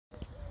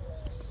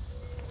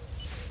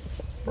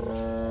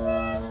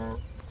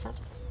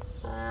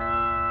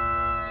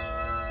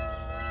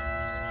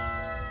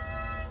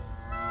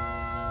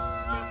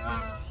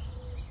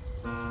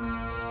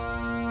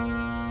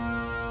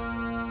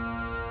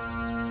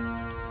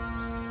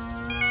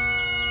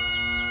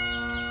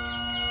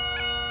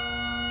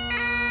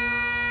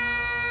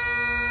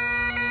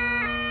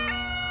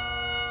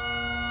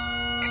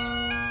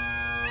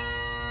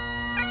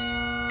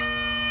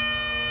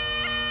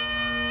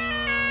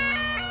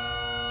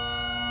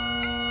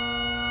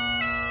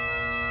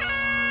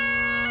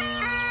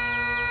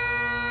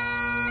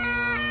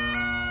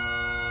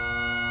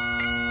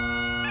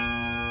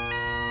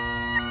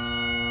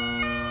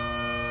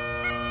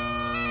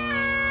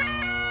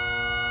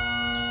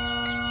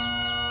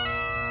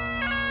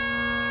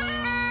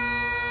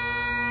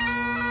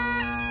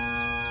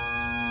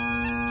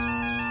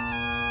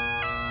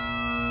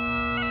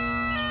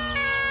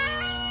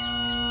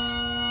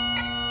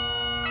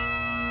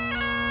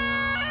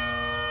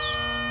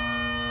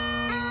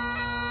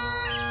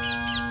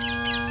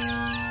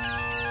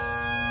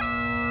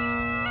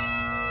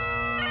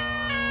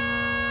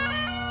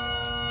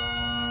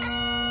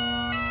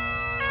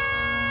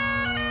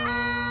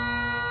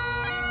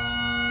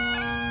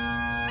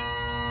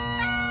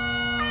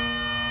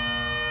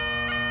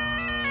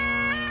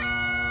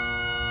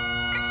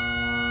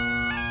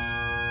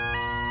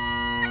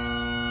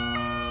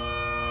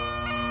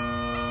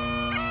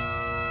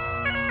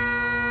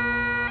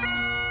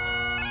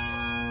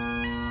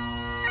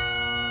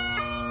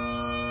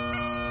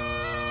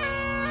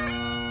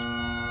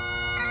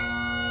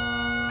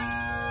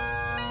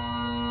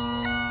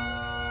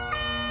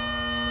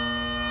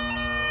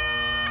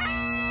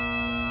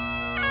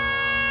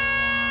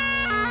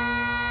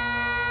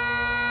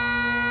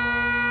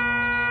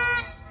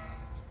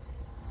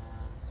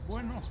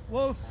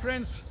Well,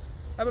 friends,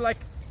 I would like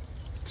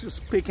to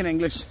speak in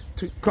English,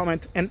 to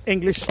comment in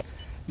English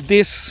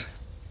this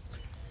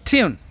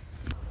tune.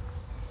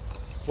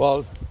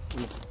 Well,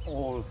 with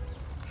all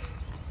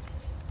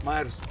my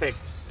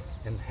respects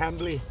and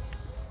humbly,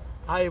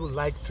 I would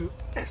like to,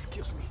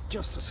 excuse me,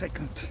 just a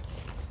second.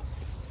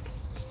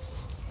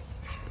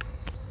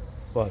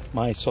 Well,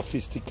 my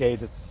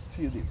sophisticated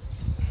studio.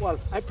 Well,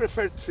 I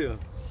prefer to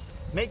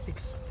make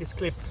this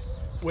clip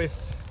with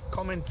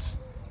comments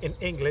in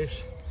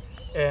English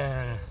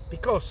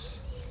because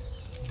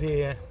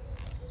the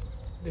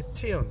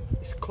tune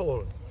is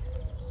called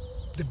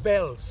The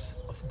Bells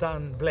of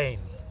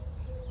Dunblane,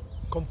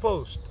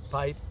 composed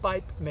by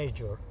Pipe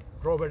Major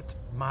Robert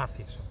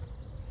Mathison.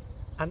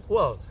 And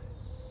well,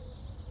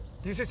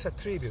 this is a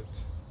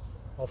tribute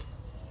of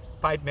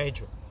Pipe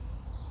Major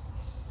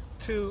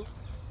to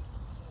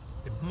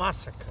the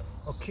massacre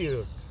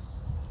occurred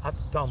at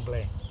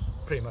Dunblane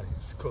Primary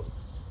School.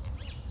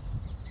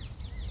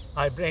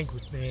 I bring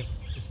with me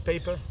this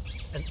paper,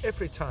 and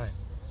every time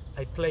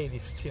I play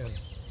this tune,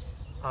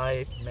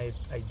 I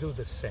do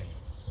the same.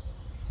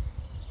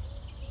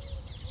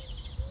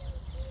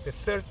 The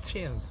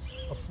 13th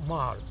of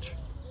March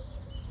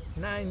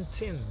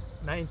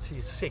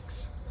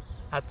 1996,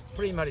 at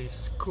Primary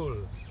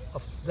School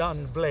of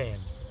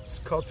Dunblane,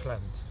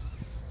 Scotland,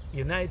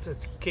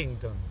 United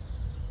Kingdom,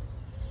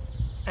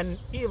 an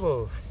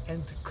evil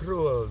and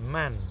cruel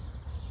man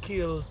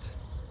killed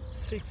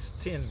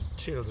 16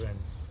 children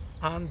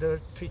under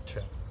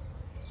teacher,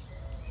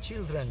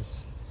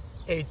 children's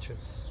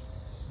ages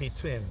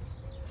between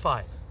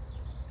 5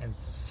 and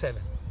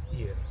 7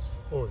 years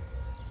old,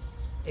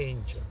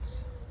 angels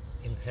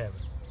in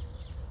heaven.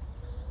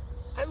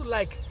 I would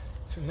like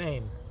to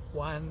name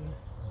one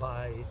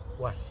by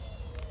one.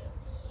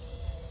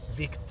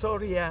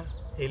 Victoria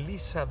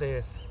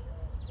Elizabeth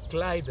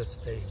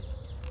Clydesdale,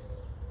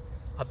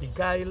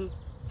 Abigail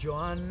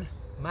Joanne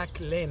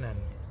McLennan,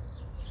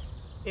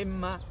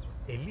 Emma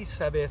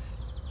Elizabeth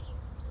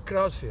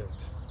Crosier,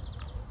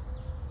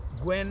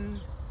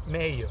 Gwen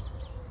Mayo,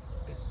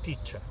 the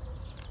teacher,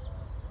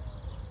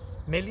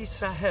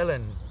 Melissa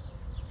Helen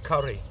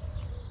Curry,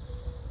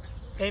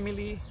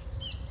 Emily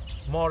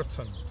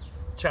Morton,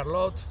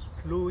 Charlotte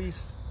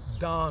Louise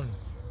Dunn,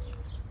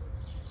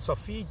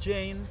 Sophie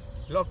Jane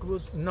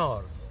Lockwood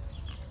North,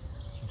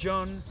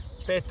 John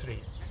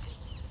Petrie,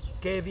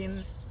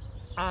 Kevin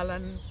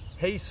Alan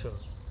Hazel,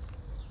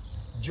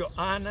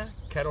 Joanna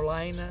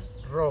Carolina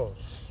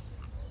Rose,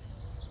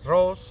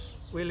 Rose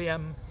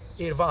William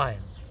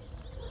Irvine,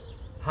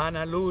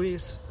 Hannah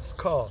Louise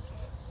Scott,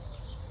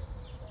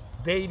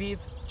 David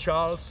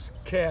Charles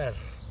Kerr,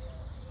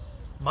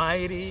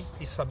 Mary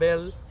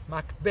Isabel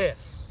Macbeth,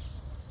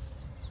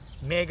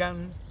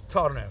 Megan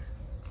Turner,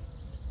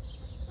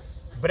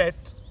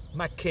 Brett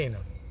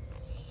McKinnon.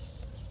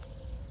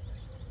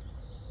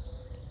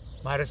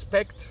 My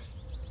respect,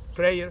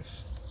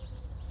 prayers,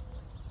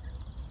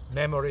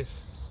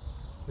 memories,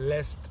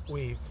 lest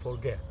we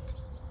forget.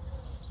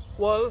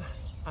 Well,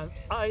 and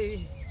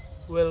I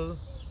will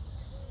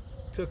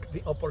take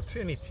the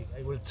opportunity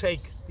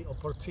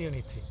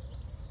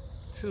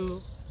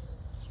to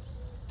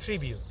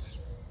tribute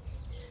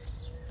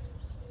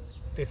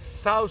the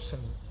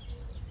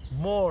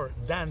more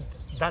than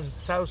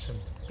 1,000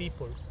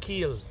 people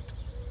killed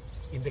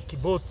in the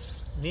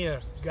Kibbutz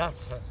near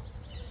Gaza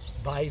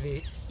by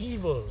the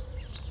evil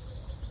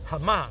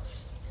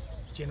Hamas,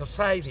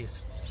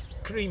 genocidists,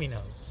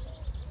 criminals,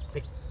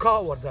 the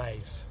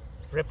cowardice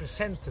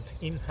represented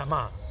in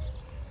Hamas.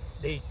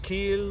 They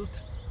killed,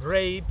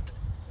 raped,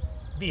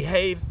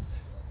 behaved,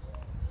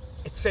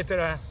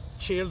 etc.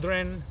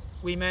 Children,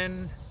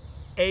 women,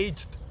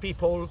 aged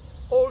people,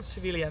 all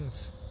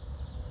civilians,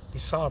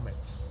 disarmed.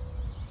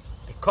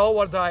 The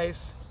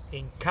cowardice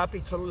in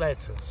capital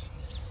letters.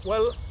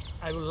 Well,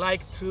 I would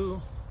like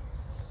to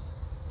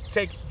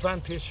take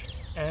advantage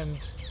and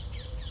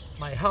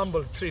my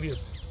humble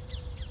tribute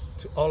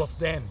to all of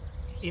them,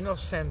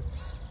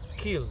 innocents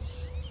killed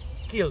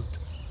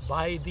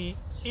by the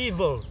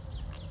evil.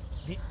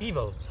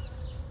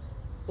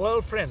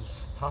 Well,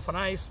 friends, have a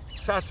nice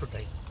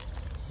Saturday.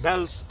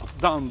 Bells of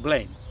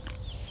Dunblane.